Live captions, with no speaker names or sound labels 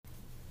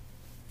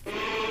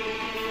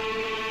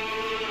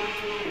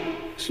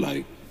It's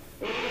like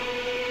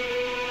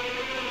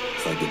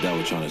the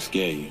devil trying to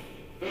scare you.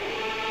 But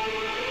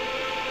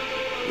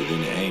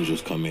then the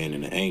angels come in,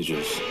 and the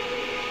angels,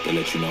 they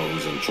let you know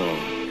who's in trouble.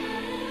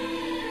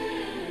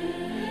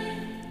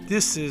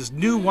 This is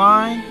New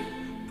Wine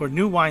for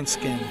New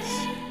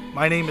Wineskins.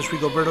 My name is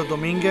Rigoberto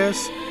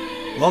Dominguez.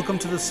 Welcome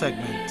to the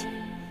segment.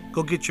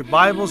 Go get your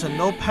Bibles and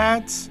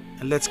notepads,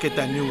 and let's get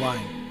that new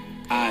wine.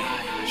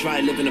 I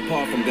tried living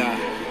apart from God.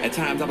 At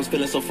times I was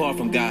feeling so far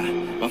from God.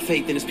 My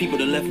faith in his people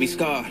that left me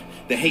scarred.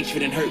 The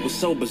hatred and hurt was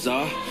so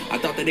bizarre. I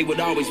thought that they would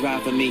always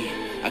ride for me.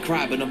 I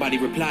cried but nobody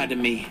replied to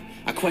me.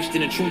 I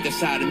questioned the truth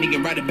inside of me,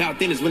 and right about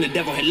then is when the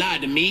devil had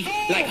lied to me.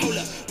 Like, hold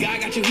up, God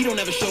got you, he don't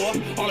ever show up.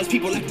 All those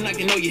people acting like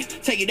they know you.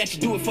 Tell you that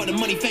you do it for the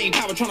money, fame,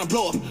 power, trying to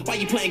blow up. Why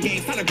you playing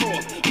games, trying to grow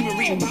up? You been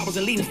reading Bibles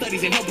and leading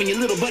studies and helping your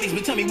little buddies,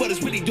 but tell me what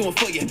it's really doing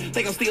for you.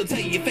 They gon' still tell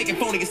you you're faking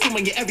phony,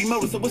 assuming your every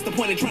motive, so what's the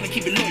point in trying to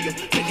keep it loyal?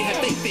 Said you have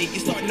fake faith,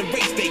 you're starting to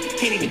race fake.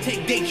 Can't even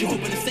take dates, you're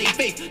hoping to save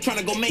faith. Trying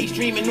to go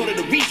mainstream in order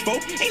to reach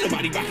folk. Ain't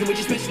nobody rocking with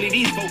you, especially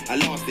these folk. I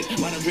lost it,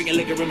 while I'm drinking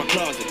liquor in my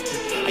closet.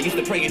 I used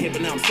to pray in here,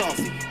 but now I'm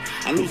saucy.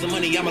 I'm losing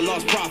money, I'm a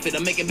lost profit.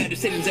 I'm making bad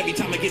decisions every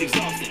time I get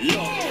exhausted.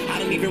 Lord, I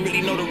don't even really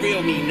know the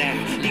real me now.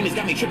 Demons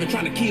got me tripping,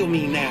 trying to kill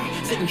me now.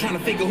 Sitting trying to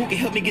figure who can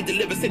help me get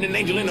delivered. Send an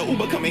angel in an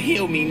Uber, come and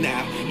heal me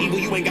now. Evil,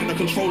 you ain't got no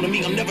control of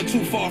me. I'm never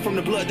too far from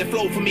the blood that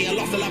flowed for me. I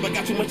lost a lot, but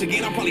got too much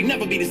again. I'll probably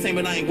never be the same,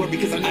 but I ain't worried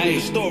because I know you're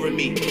restoring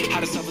me. How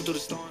to suffer through the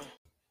storm.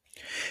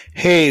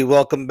 Hey,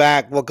 welcome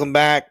back.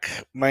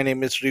 My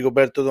name is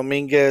Rigoberto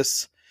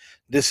Dominguez.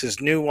 This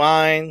is New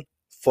Wine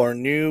for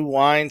New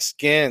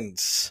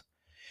Wineskins.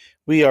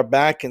 We are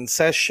back in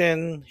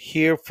session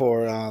here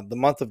for the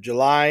month of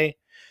July.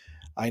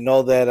 I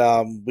know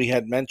that we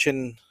had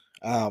mentioned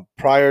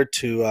prior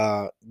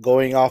to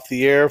going off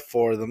the air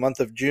for the month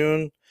of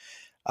June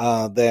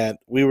that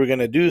we were going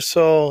to do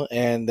so,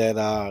 and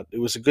that it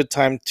was a good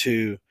time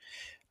to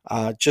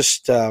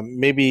just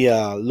maybe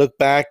look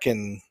back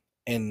and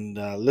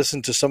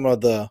listen to some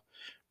of the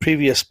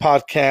previous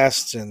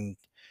podcasts, and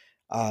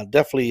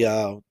definitely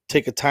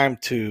take a time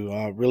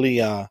to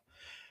really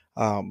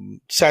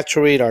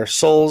saturate our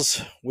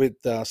souls with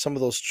some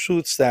of those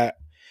truths that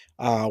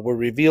were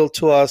revealed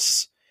to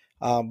us.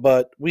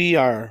 But we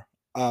are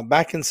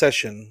back in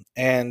session,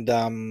 and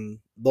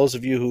those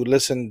of you who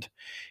listened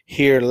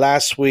here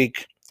last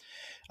week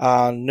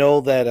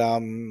know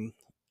that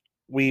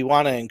we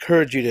want to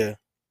encourage you to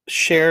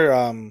share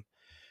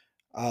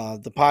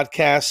the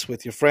podcast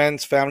with your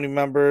friends, family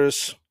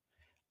members.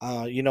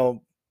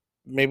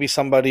 Maybe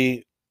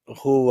somebody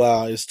who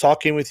is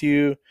talking with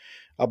you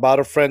about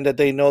a friend that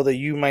they know that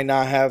you might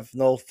not have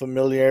no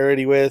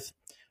familiarity with.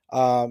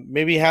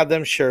 Maybe have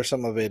them share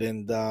some of it,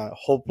 and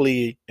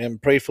hopefully and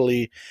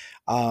prayerfully,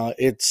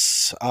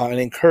 it's an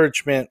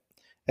encouragement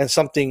and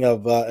something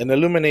of an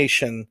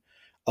illumination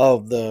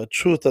of the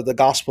truth of the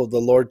gospel of the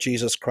Lord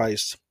Jesus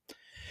Christ.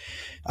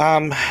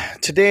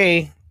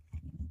 Today,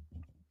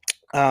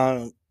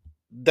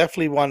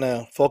 definitely want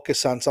to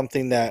focus on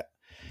something that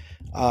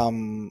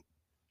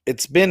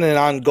it's been an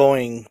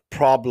ongoing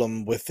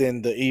problem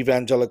within the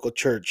evangelical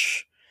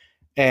church.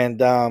 And,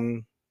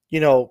 some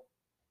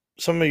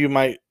of you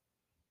might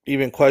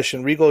even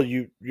question, Regal,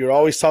 you're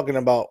always talking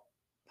about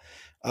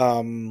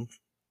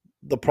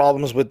the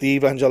problems with the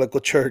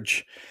evangelical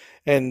church,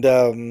 and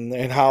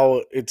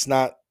how it's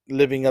not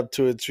living up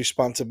to its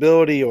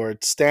responsibility or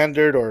its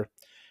standard or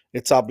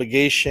its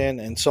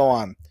obligation and so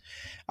on.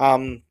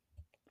 Um,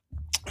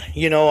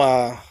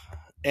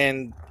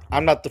 and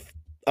I'm not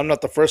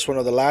the first one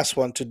or the last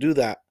one to do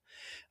that.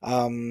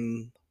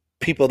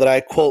 People that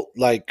I quote,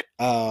 like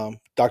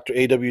Dr.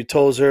 A.W.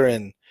 Tozer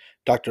and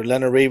Dr.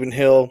 Leonard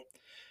Ravenhill,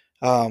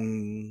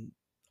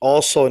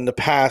 also in the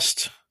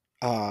past,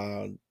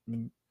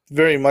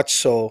 very much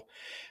so,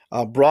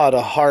 brought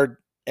a hard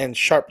and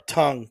sharp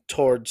tongue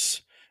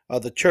towards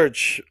the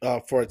church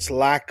for its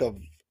lack of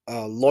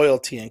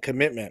loyalty and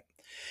commitment.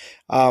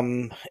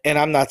 And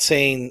I'm not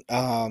saying,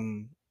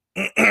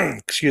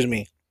 excuse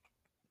me,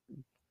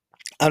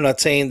 I'm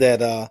not saying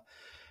that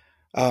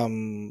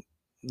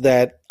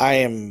that I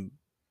am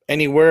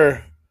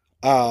anywhere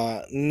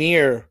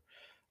near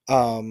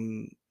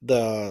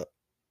the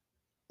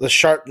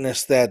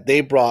sharpness that they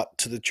brought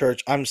to the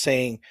church. I'm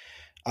saying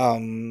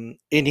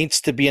it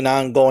needs to be an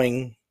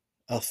ongoing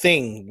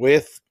thing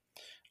with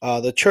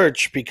the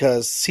church,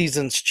 because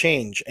seasons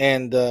change,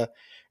 and the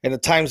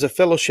times of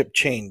fellowship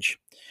change.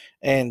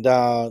 And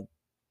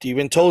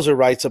even Tozer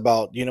writes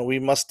about, we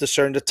must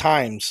discern the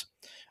times.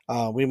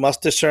 We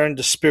must discern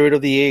the spirit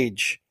of the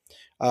age.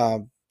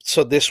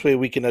 So this way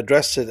we can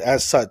address it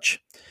as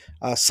such.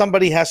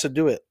 Somebody has to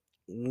do it.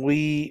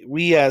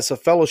 We as a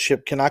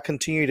fellowship cannot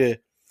continue to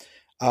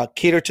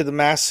cater to the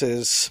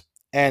masses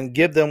and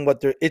give them what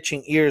their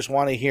itching ears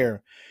want to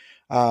hear.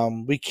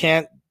 We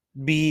can't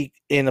be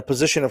in a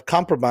position of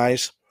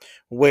compromise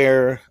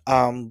where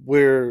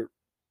we're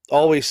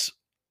always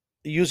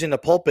using the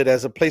pulpit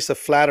as a place of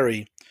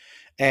flattery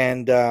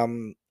and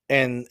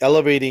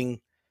elevating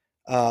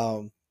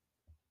um,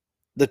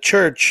 the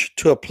church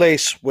to a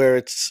place where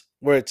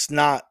it's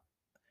not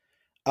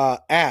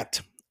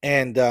at,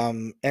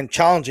 and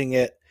challenging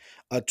it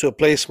to a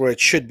place where it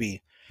should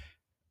be.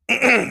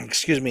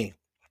 Excuse me.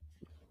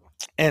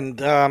 And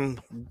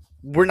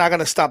we're not going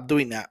to stop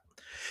doing that.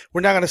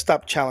 We're not going to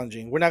stop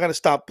challenging. We're not going to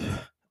stop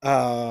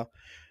uh,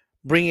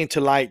 bringing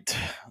to light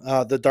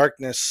the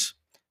darkness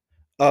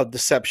of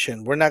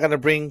deception. We're not going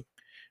to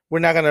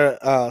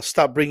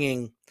stop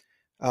bringing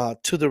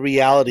to the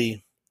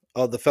reality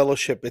of the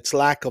fellowship its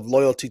lack of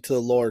loyalty to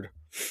the Lord.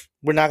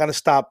 We're not going to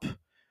stop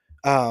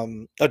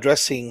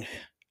addressing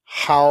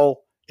how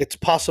it's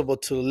possible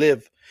to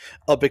live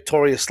a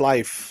victorious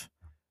life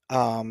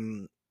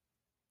um,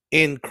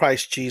 in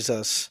Christ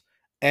Jesus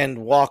and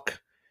walk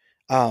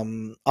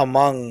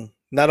among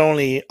not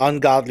only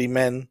ungodly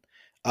men,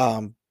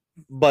 um,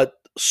 but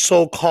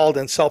so called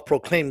and self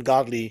proclaimed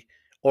godly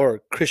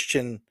or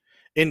Christian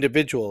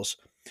individuals,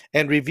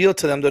 and reveal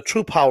to them the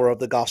true power of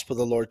the gospel of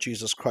the Lord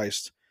Jesus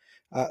Christ.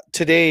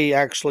 Today,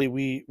 actually,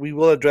 we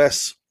will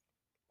address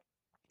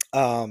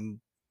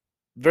um,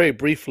 very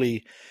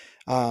briefly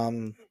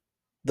um,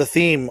 the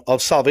theme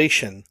of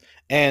salvation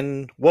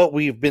and what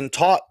we've been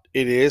taught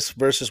it is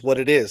versus what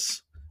it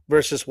is,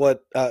 versus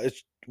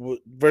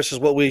versus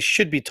what we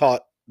should be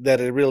taught that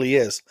it really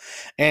is.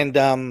 And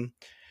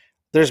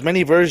there's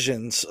many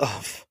versions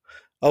of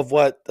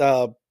what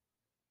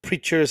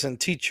preachers and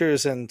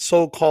teachers and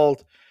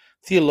so-called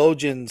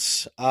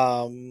theologians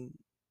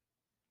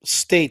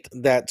state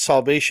that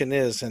salvation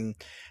is. And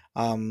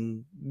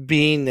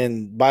being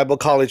in Bible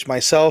college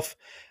myself,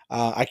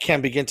 I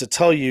can't begin to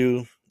tell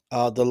you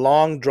the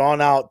long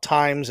drawn out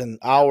times and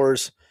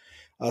hours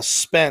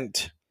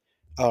spent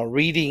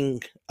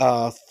reading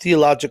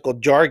theological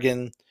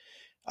jargon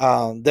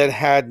that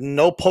had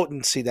no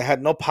potency, that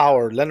had no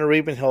power. Leonard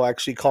Ravenhill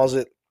actually calls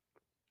it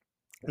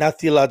not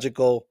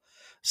theological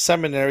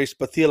seminaries,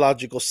 but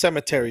theological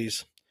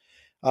cemeteries,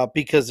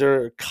 because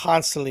they're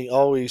constantly,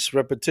 always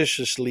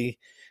repetitiously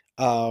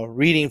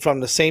reading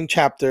from the same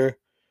chapter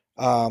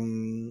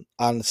on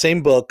the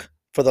same book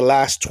for the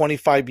last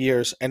 25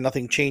 years, and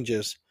nothing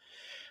changes.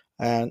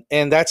 And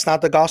that's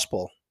not the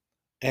gospel.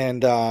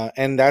 And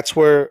that's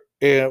where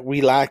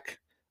we lack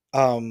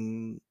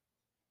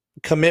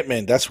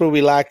commitment. That's where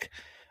we lack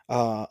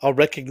a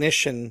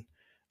recognition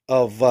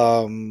of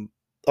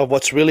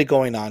what's really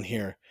going on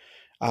here.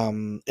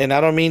 And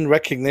I don't mean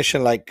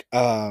recognition like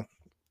an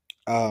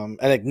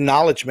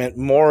acknowledgement,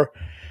 more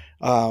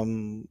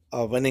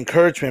of an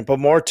encouragement, but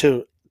more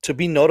to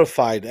be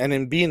notified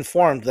and be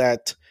informed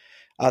that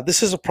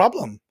this is a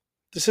problem.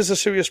 This is a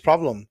serious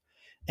problem.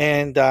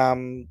 And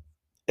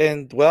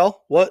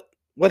well,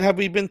 what have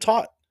we been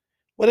taught?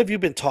 What have you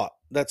been taught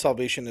that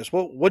salvation is?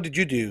 What did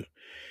you do?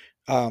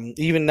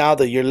 Even now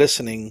that you're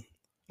listening,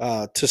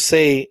 to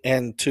say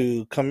and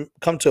to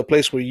come to a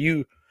place where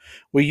you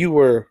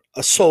were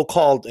a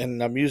so-called,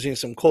 and I'm using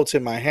some quotes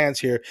in my hands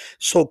here,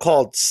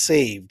 so-called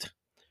saved.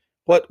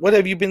 What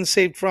have you been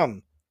saved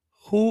from?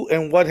 Who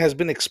and what has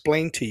been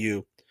explained to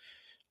you?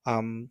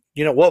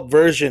 What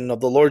version of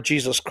the Lord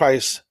Jesus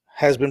Christ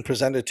has been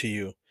presented to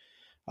you?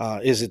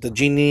 Is it the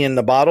genie in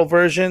the bottle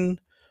version?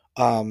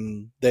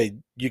 That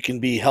you can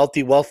be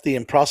healthy, wealthy,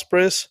 and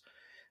prosperous?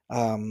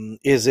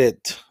 Is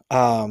it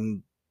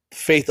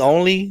faith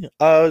only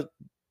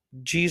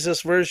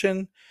Jesus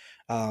version?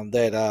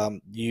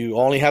 That you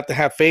only have to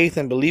have faith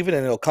and believe it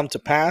and it'll come to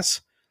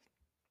pass?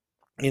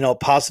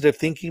 Positive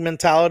thinking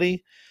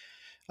mentality?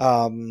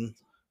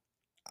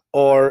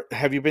 Or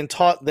have you been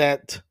taught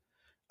that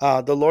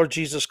the Lord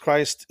Jesus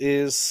Christ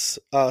is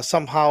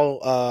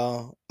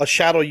somehow a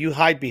shadow you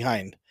hide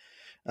behind?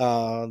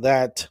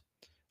 That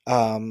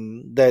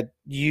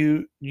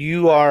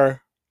you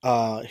are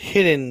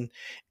hidden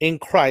in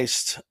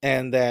Christ,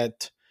 and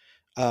that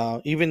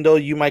even though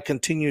you might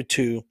continue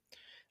to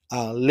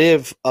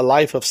live a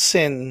life of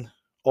sin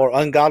or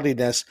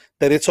ungodliness,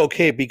 that it's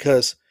okay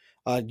because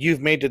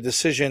you've made the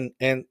decision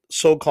and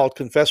so-called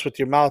confess with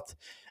your mouth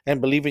and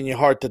believe in your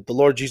heart that the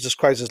Lord Jesus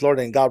Christ is Lord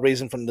and God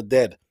raised him from the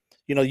dead.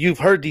 You've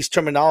heard these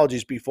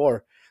terminologies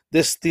before.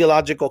 This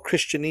theological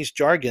Christianese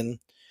jargon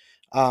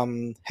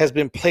has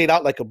been played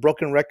out like a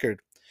broken record.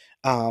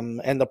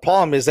 And the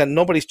problem is that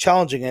nobody's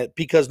challenging it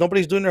because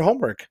nobody's doing their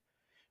homework.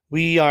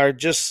 We are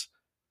just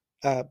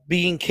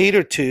being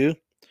catered to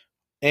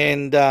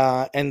and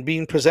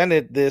being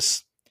presented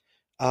this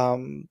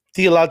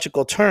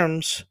theological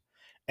terms,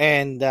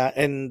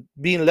 and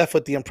being left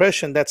with the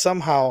impression that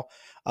somehow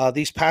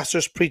these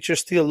pastors,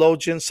 preachers,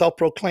 theologians,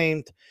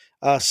 self-proclaimed,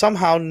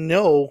 somehow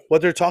know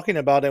what they're talking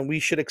about, and we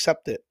should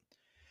accept it.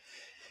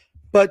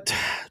 But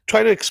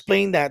try to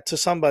explain that to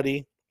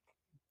somebody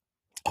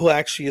who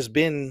actually has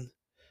been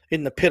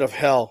in the pit of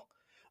hell,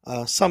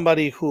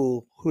 somebody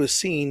who has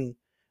seen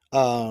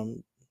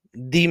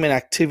demon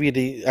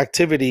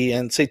activity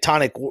and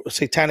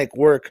satanic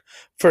work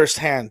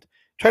firsthand.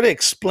 Try to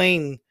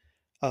explain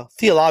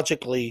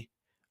theologically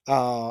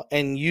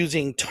and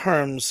using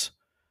terms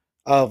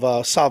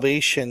of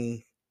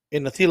salvation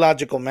in a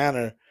theological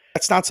manner.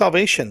 That's not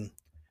salvation.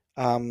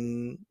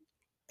 And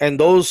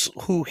those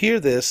who hear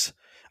this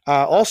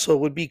also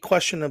would be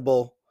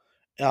questionable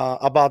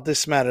about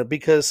this matter,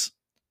 because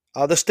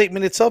the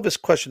statement itself is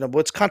questionable.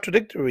 It's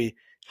contradictory.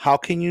 How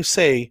can you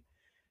say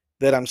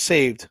that I'm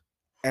saved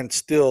and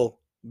still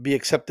be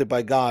accepted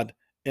by God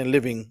in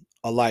living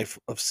a life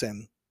of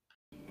sin?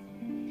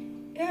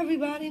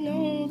 Everybody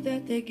knows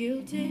that they're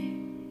guilty.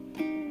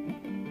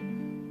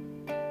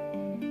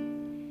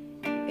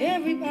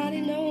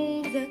 Everybody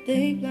knows that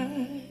they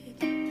lied.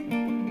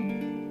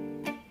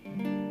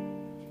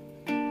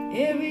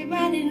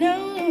 Everybody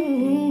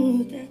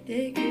knows that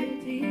they're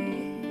guilty.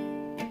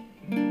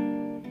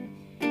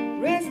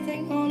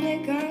 Resting on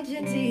their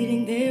conscience,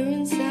 eating their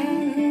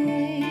inside.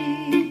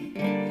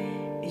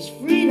 It's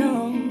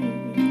freedom.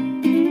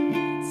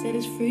 Said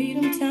it's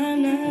freedom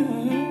time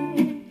now.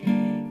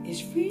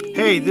 It's freedom.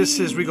 Hey, this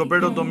is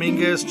Rigoberto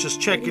Dominguez, just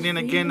checking in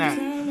again at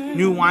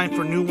New Wine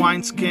for New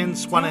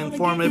Wineskins. Want to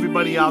inform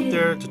everybody out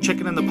there to check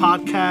in on the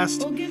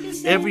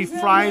podcast every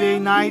Friday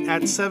night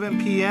at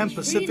 7 p.m.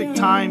 Pacific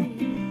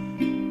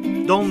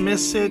time. Don't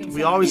miss it.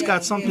 We always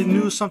got something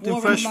new, something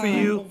fresh for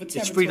you.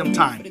 It's freedom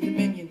time.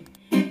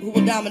 Who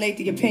will dominate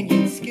the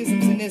opinions,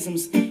 schisms and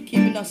isms,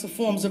 keeping us in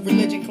forms of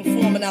religion,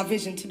 conforming our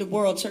vision to the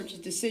world church's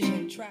decision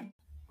and trap.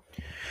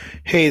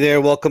 Hey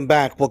there, welcome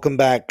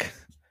back.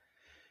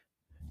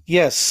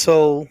 Yes,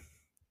 so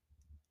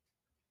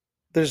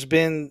there's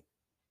been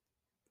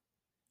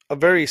a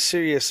very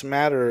serious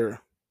matter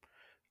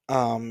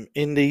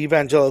in the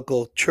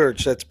evangelical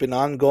church that's been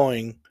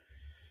ongoing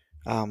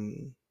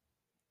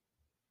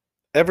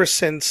ever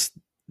since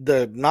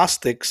the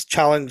Gnostics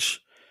challenged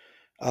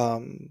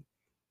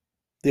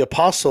the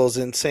apostles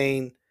in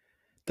saying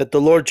that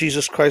the Lord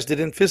Jesus Christ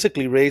didn't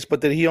physically raise,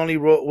 but that he only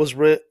was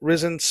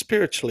risen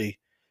spiritually.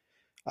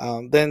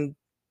 Then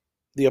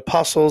the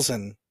apostles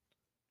and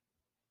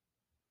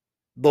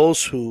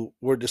those who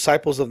were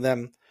disciples of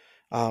them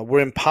were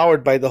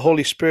empowered by the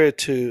Holy Spirit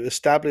to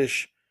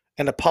establish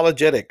an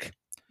apologetic.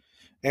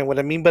 And what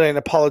I mean by an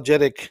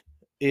apologetic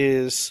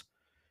is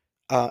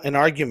an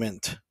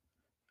argument,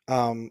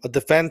 a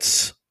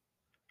defense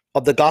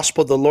of the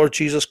gospel of the Lord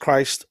Jesus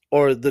Christ,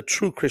 or the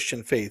true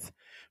Christian faith,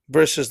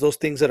 versus those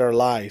things that are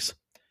lies,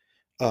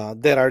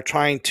 that are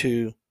trying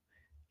to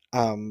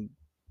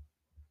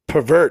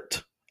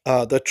pervert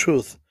the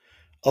truth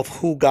of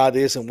who God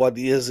is and what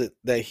is it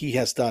that he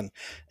has done.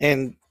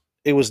 And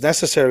it was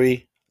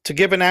necessary to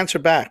give an answer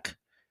back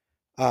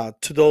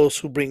to those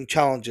who bring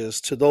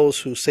challenges, to those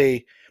who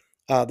say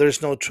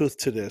there's no truth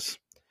to this.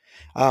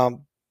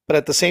 But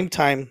at the same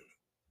time,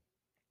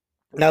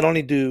 not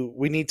only do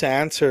we need to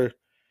answer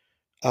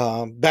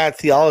bad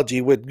theology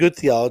with good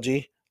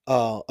theology,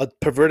 a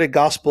perverted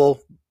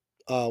gospel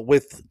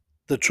with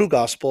the true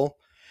gospel,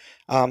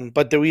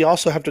 but that we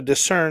also have to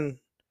discern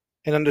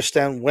and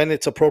understand when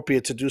it's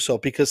appropriate to do so,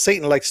 because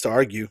Satan likes to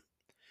argue,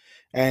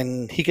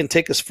 and he can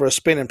take us for a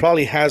spin, and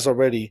probably has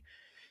already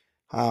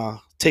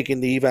taken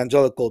the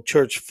evangelical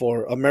church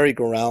for a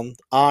merry-go-round,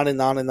 on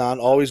and on and on,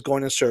 always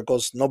going in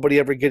circles, nobody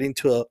ever getting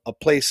to a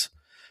place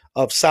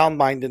of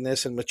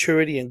sound-mindedness and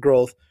maturity and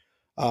growth,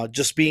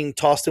 just being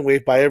tossed and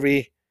waved by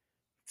every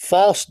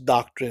false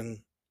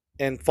doctrine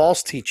and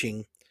false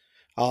teaching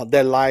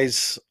that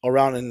lies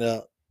around in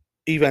the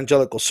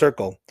evangelical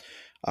circle.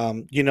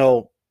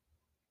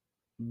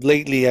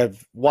 Lately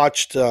I've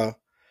watched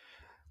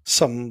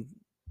some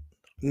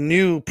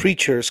new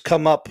preachers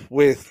come up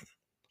with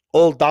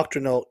old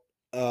doctrinal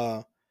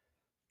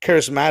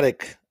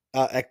charismatic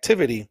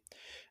activity.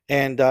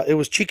 And it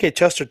was G.K.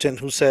 Chesterton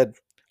who said,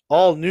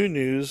 all new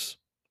news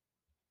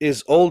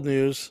is old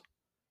news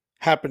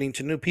happening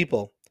to new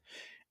people.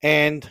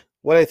 And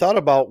what I thought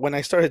about when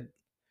I started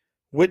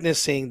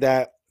witnessing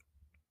that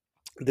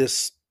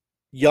this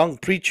young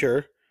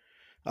preacher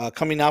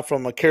coming out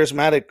from a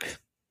charismatic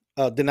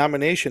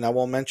denomination, I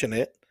won't mention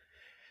it,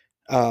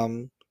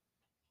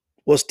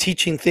 was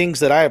teaching things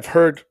that I have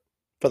heard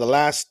for the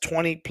last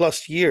 20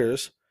 plus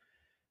years,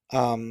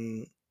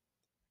 and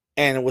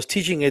was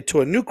teaching it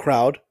to a new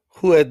crowd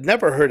who had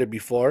never heard it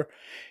before.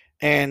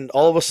 And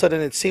all of a sudden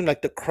it seemed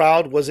like the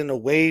crowd was in a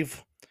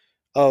wave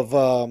of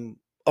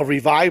a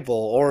revival,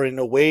 or in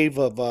a wave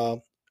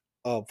of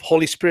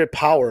Holy Spirit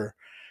power,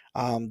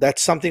 that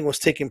something was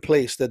taking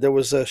place, that there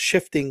was a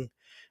shifting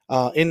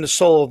in the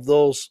soul of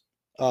those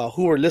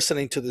who were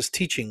listening to this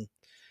teaching.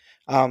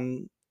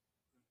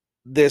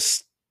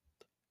 This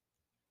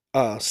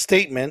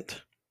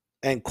statement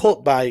and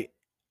quote by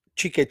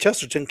G.K.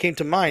 Chesterton came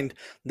to mind,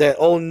 that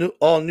all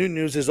new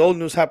news is old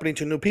news happening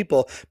to new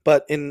people.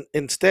 But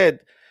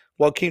instead,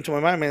 what came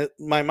to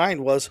my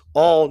mind was,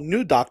 all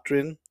new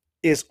doctrine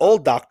is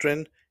old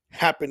doctrine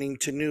happening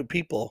to new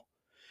people.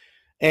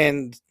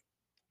 And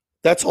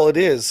that's all it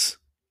is.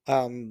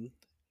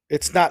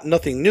 It's not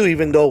nothing new,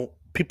 even though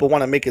people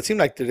want to make it seem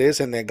like it is,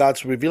 and that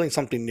God's revealing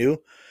something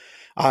new.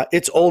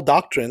 It's old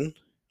doctrine,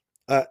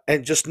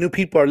 and just new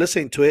people are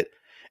listening to it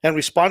and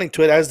responding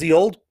to it as the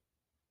old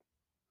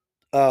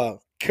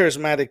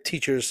charismatic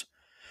teachers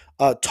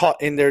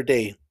taught in their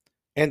day.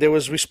 And there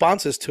was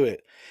responses to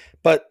it.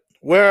 But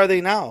where are they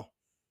now?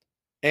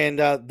 And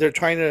they're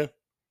trying to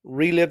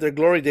relive their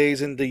glory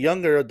days in the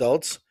younger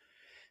adults,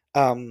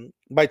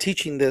 by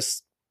teaching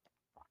this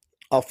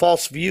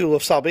false view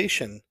of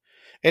salvation.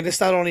 And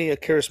it's not only a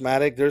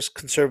charismatic, there's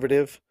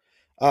conservative,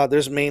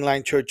 there's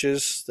mainline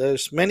churches,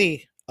 there's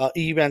many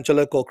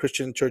evangelical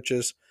Christian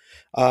churches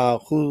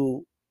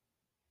who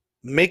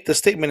make the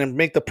statement and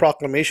make the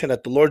proclamation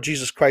that the Lord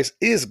Jesus Christ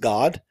is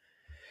God,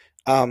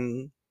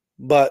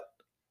 but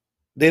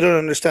they don't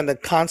understand the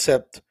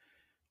concept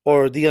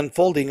or the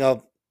unfolding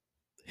of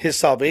his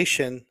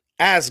salvation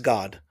as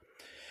God.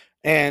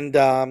 And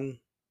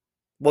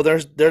well,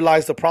 there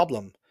lies the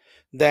problem,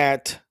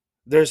 that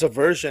there's a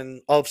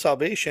version of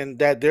salvation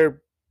that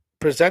they're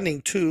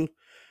presenting to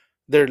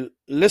their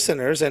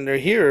listeners and their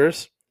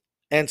hearers,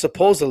 and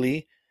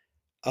supposedly,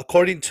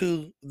 according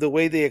to the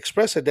way they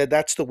express it,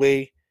 that's the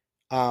way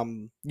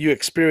you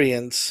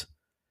experience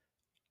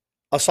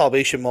a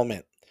salvation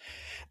moment.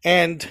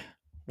 And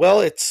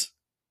well, it's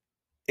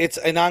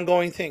an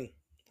ongoing thing,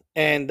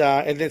 and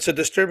it's a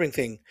disturbing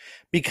thing,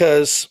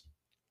 because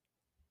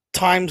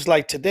times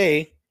like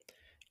today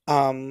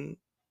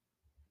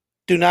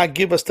do not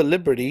give us the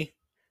liberty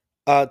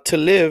to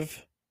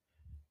live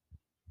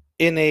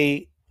in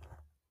a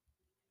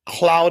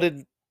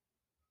clouded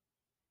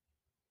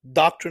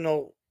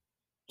doctrinal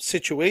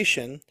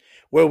situation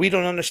where we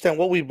don't understand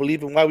what we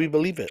believe and why we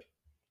believe it,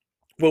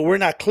 where we're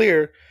not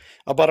clear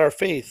about our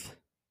faith,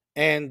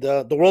 and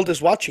the world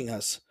is watching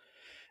us,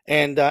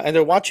 and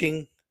they're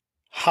watching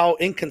how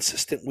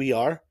inconsistent we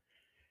are,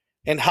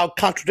 and how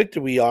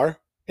contradictory we are,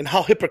 and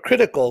how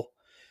hypocritical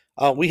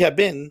we have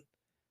been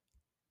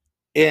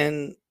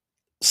in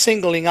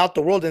singling out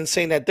the world and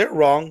saying that they're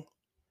wrong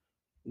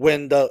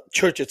when the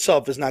church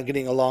itself is not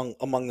getting along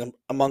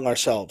among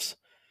ourselves.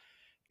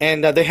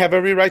 And they have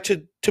every right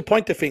to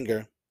point the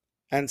finger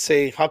and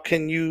say, how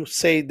can you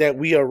say that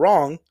we are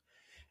wrong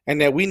and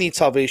that we need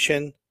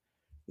salvation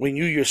when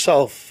you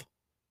yourself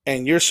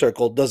and your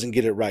circle doesn't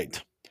get it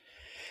right?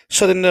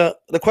 So then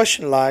the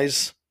question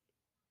lies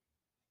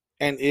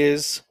and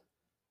is,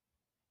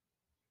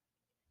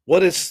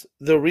 what is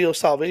the real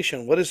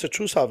salvation? What is the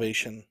true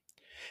salvation?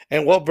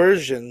 And what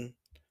version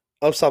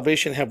of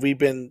salvation have we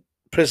been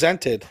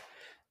presented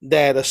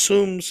that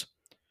assumes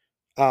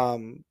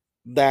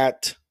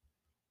that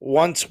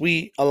once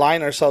we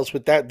align ourselves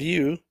with that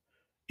view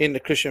in the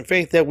Christian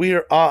faith, that we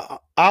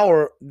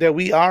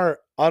are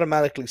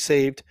automatically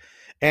saved,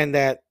 and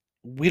that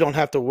we don't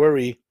have to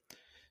worry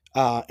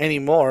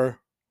anymore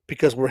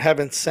because we're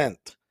heaven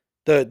sent,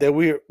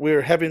 that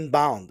we're heaven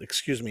bound,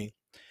 excuse me.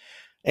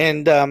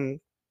 And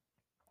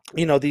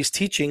these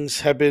teachings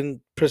have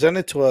been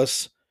presented to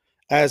us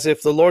as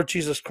if the Lord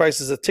Jesus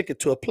Christ is a ticket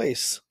to a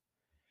place.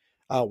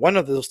 One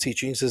of those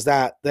teachings is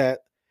that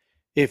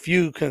if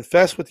you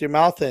confess with your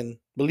mouth and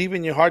believe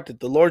in your heart that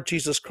the Lord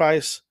Jesus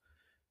Christ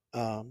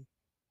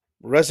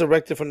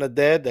resurrected from the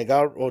dead, that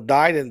God or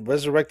died and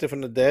resurrected from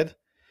the dead,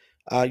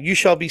 you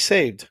shall be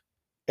saved.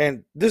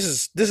 And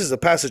this is a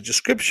passage of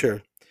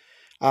scripture,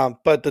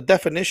 but the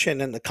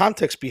definition and the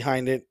context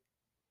behind it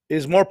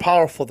is more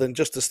powerful than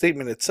just the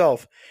statement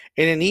itself,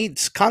 and it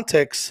needs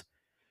context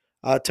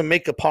to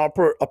make a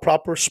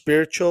proper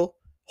spiritual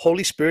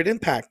Holy Spirit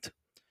impact.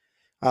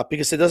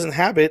 Because it doesn't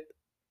have it,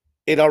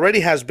 it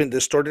already has been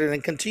distorted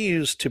and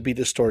continues to be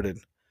distorted.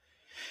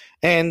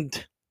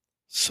 And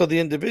so the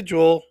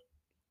individual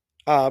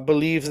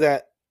believes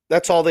that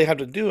that's all they have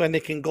to do, and they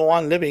can go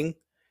on living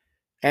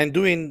and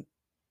doing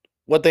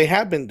what they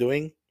have been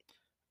doing,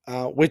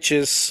 which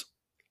is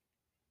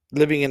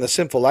living in a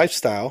sinful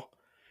lifestyle.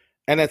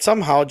 And that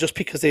somehow, just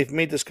because they've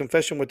made this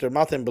confession with their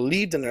mouth and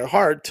believed in their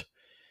heart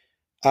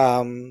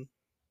that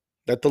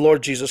the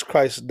Lord Jesus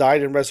Christ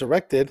died and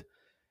resurrected,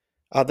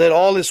 that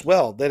all is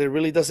well, that it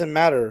really doesn't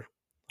matter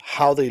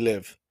how they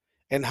live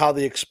and how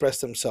they express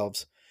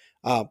themselves,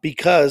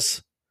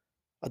 because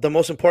the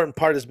most important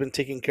part has been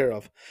taken care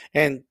of.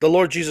 And the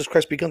Lord Jesus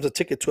Christ becomes a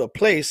ticket to a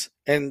place,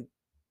 and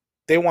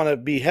they want to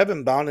be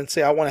heaven bound and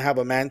say, I want to have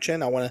a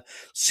mansion, I want to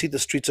see the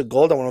streets of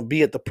gold, I want to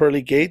be at the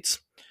pearly gates,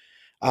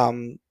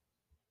 and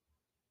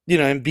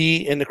be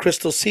in the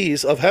crystal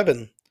seas of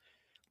heaven.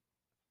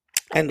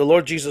 And the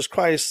Lord Jesus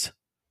Christ,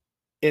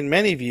 in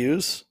many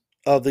views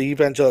of the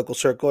evangelical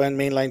circle and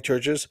mainline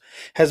churches,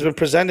 has been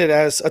presented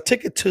as a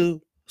ticket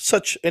to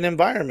such an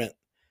environment,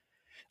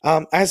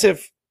 as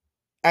if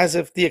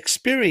the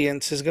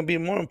experience is going to be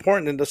more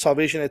important than the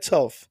salvation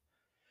itself.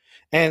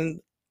 And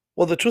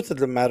well, the truth of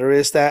the matter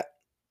is that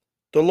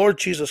the Lord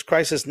Jesus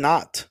Christ is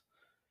not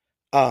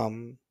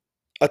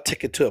a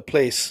ticket to a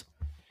place.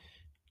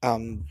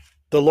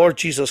 The Lord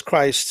Jesus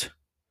Christ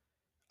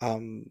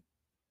and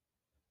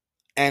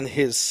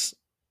his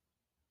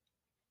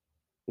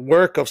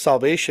work of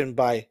salvation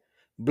by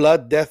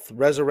blood, death,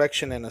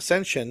 resurrection, and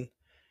ascension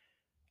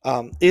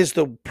is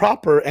the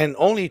proper and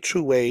only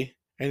true way,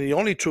 and the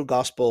only true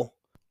gospel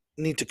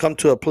need to come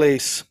to a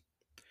place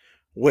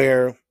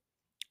where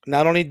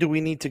not only do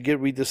we need to get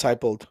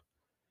rediscipled,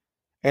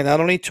 and not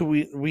only do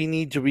we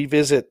need to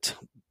revisit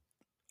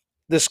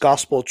this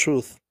gospel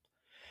truth,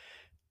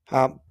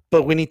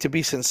 but we need to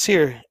be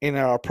sincere in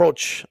our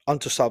approach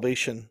unto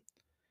salvation,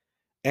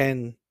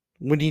 and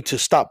we need to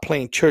stop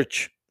playing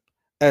church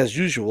as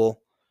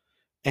usual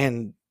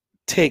and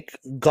take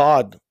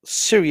God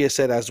serious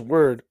at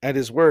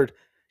his word,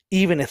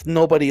 even if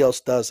nobody else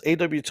does.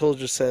 A.W.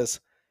 Tozer says,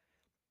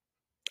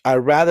 I'd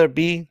rather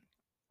be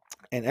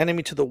an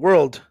enemy to the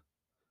world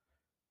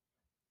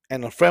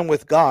and a friend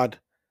with God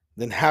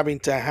than having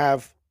to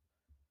have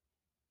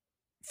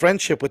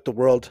friendship with the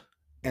world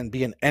and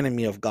be an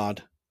enemy of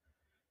God.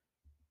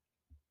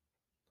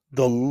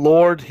 The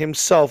Lord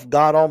himself,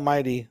 God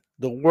Almighty,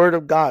 the Word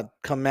of God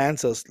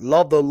commands us,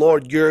 love the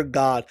Lord your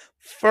God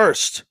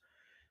first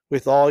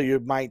with all your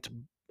might,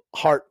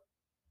 heart,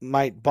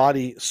 might,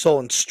 body, soul,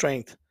 and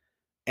strength,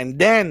 and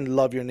then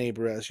love your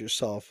neighbor as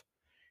yourself.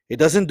 It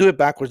doesn't do it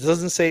backwards. It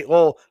doesn't say,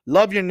 oh,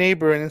 love your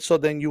neighbor, and so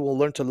then you will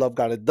learn to love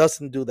God. It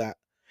doesn't do that.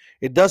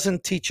 It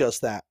doesn't teach us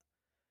that.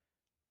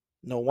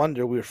 No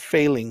wonder we're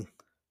failing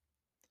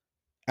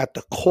at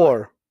the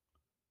core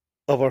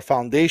of our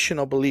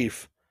foundational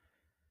belief,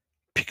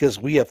 because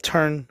we have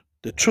turned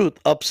the truth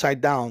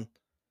upside down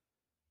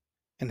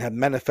and have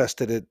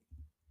manifested it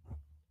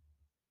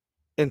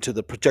into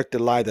the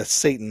projected lie that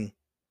Satan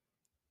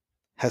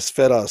has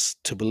fed us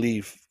to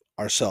believe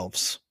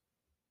ourselves.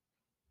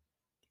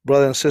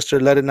 Brother and sister,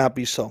 let it not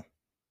be so.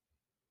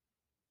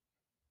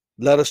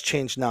 Let us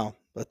change now.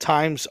 The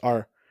times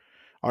are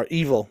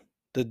evil.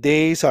 The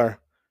days are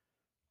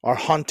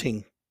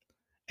haunting,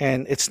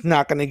 and it's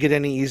not going to get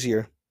any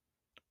easier.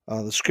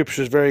 The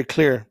scripture is very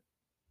clear.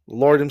 The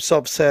Lord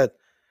himself said,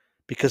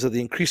 because of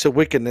the increase of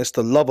wickedness,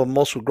 the love of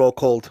most will grow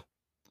cold.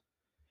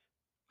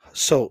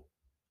 So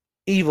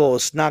evil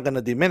is not going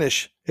to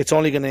diminish. It's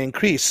only going to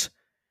increase.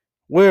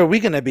 Where are we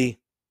going to be?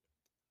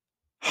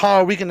 How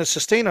are we going to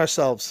sustain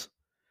ourselves?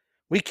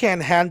 We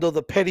can't handle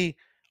the petty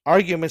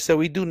arguments that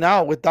we do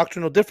now with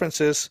doctrinal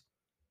differences.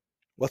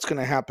 What's going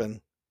to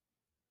happen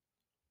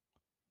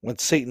when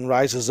Satan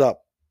rises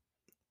up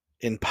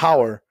in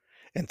power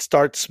and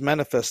starts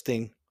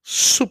manifesting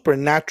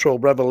supernatural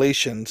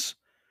revelations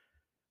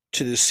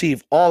to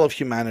deceive all of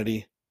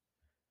humanity?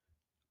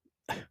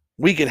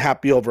 We get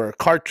happy over a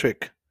card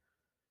trick.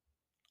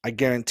 I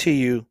guarantee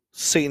you,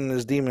 Satan and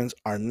his demons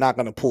are not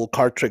going to pull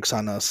card tricks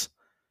on us.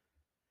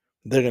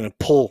 They're going to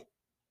pull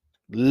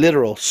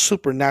literal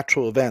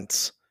supernatural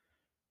events.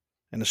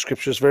 And the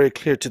scripture is very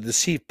clear, to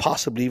deceive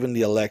possibly even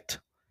the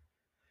elect.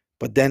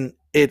 But then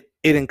it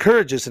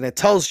encourages and it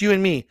tells you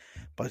and me,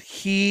 but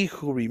he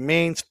who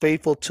remains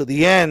faithful to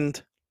the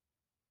end.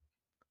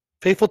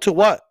 Faithful to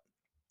what?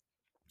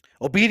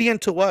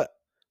 Obedient to what?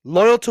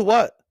 Loyal to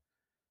what?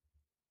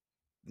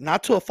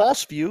 Not to a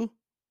false view,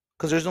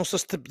 because there's no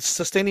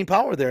sustaining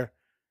power there.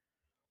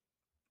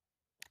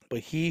 But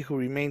he who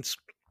remains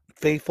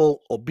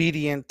faithful,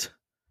 obedient,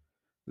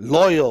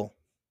 loyal,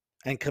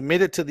 and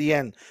committed to the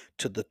end,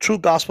 to the true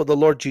gospel of the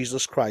Lord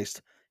Jesus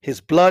Christ, his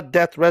blood,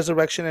 death,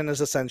 resurrection, and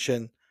his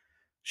ascension,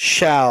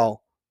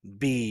 shall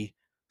be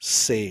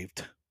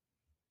saved.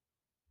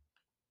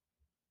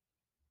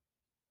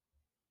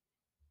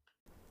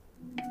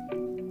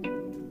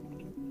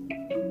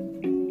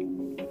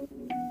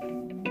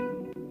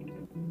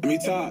 Let me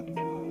talk.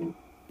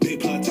 Big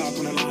plug talk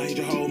on the line, he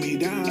just hold me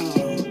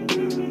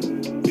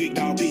down. Big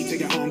dog beat,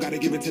 take it home, gotta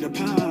give it to the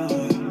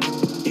pound.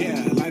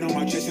 Yeah, light on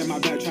my chest and my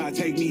back, try to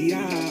take me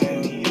out.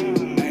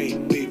 Hey,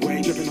 big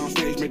wave dripping on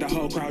stage, make the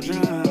whole crowd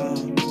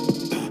drown.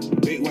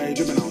 Big wave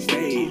dripping on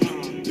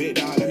stage. Big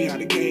dog, let me out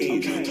the cage.